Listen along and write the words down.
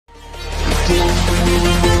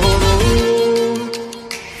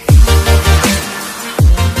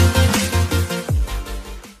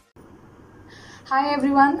Hi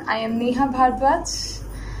everyone, I am Neha Bhardwaj,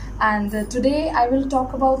 and today I will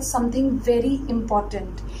talk about something very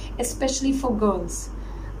important, especially for girls,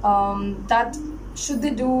 that should they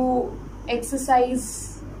do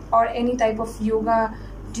exercise or any type of yoga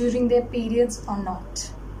during their periods or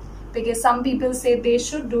not. Because some people say they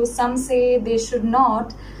should do, some say they should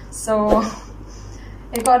not. So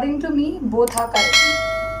according to me, both are correct.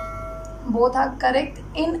 Both are correct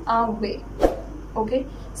in a way. Okay,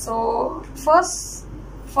 so first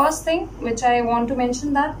thing which I want to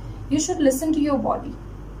mention, that you should listen to your body,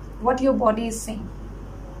 what your body is saying.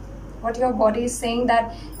 What your body is saying,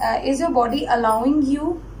 that is your body allowing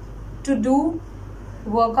you to do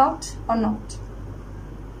workout or not.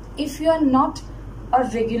 If you are not a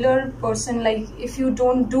regular person, like if you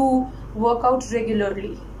don't do workout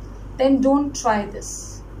regularly, then don't try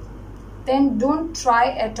this. Then don't try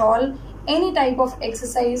at all any type of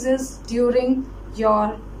exercises during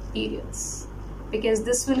your periods, because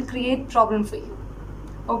this will create problem for you.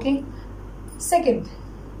 Okay, second,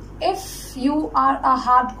 if you are a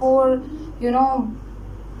hardcore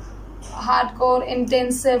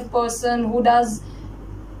intensive person who does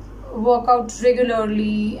workout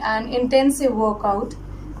regularly and intensive workout,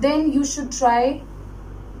 then you should try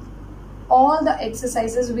all the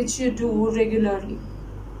exercises which you do regularly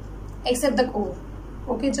except the core.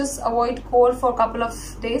 Okay, just avoid core for a couple of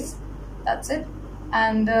days, that's it.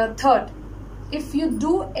 And third, if you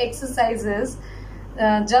do exercises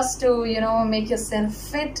just to make yourself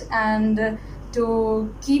fit and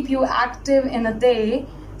to keep you active in a day,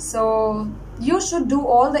 so you should do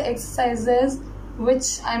all the exercises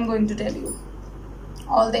which I'm going to tell you,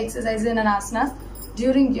 all the exercises and asanas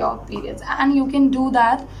during your periods. And you can do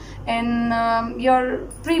that in your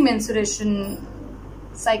pre-menstruation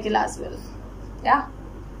cycle as well. Yeah,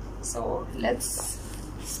 so let's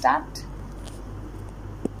start.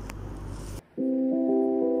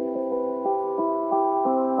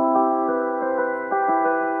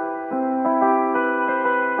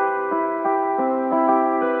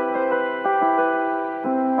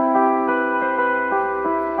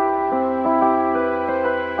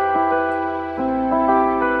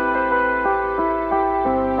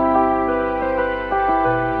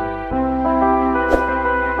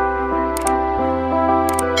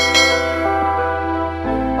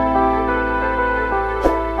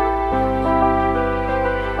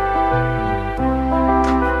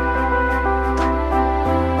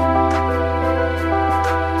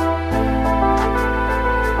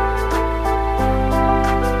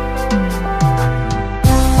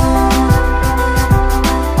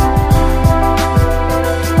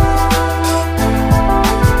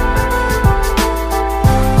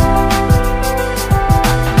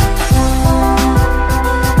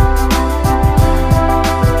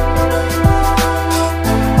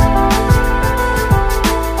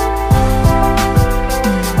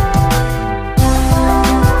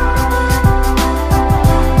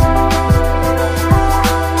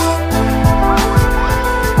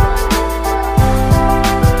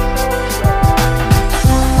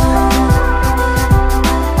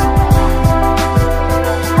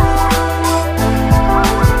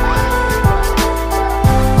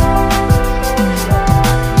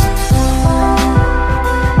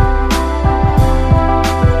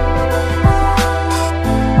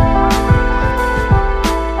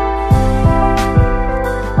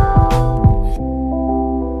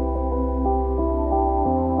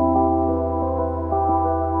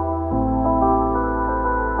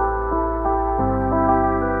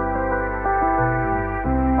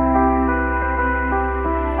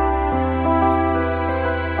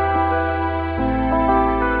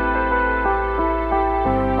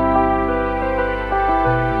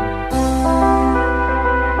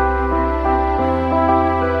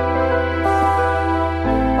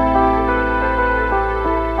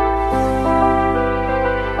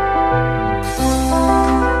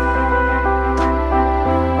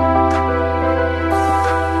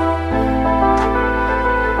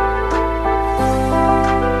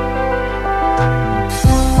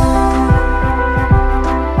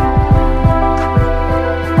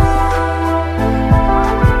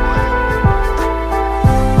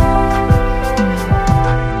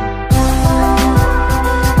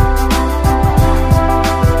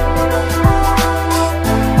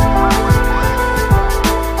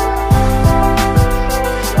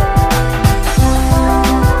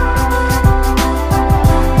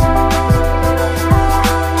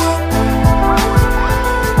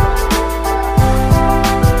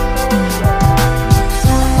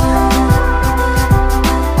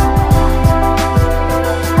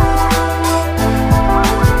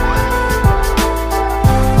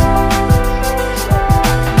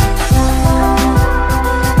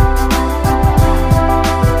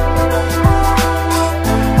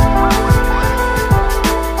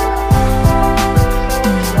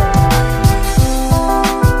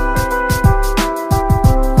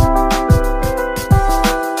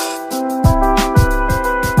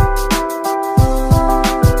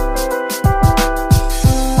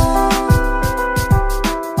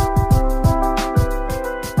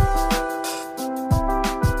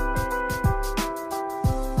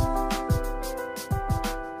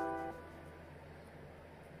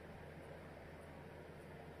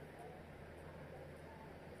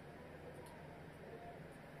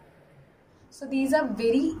 So these are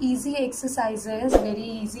very easy exercises, very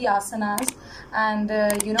easy asanas, and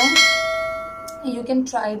you can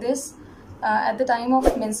try this at the time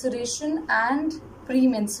of menstruation and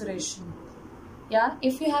pre-menstruation. Yeah,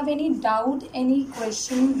 if you have any doubt, any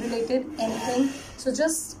question related anything, so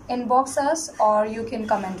just inbox us or you can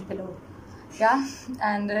comment below. Yeah,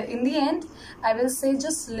 and in the end I will say,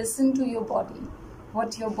 just listen to your body,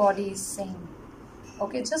 what your body is saying.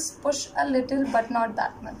 Okay, just push a little but not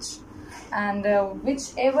that much, and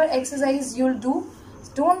whichever exercise you'll do,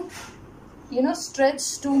 don't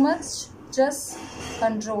stretch too much. Just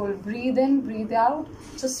control, breathe in, breathe out,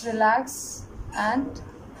 just relax and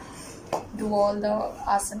do all the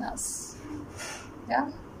asanas. Yeah,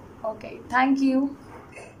 okay, thank you.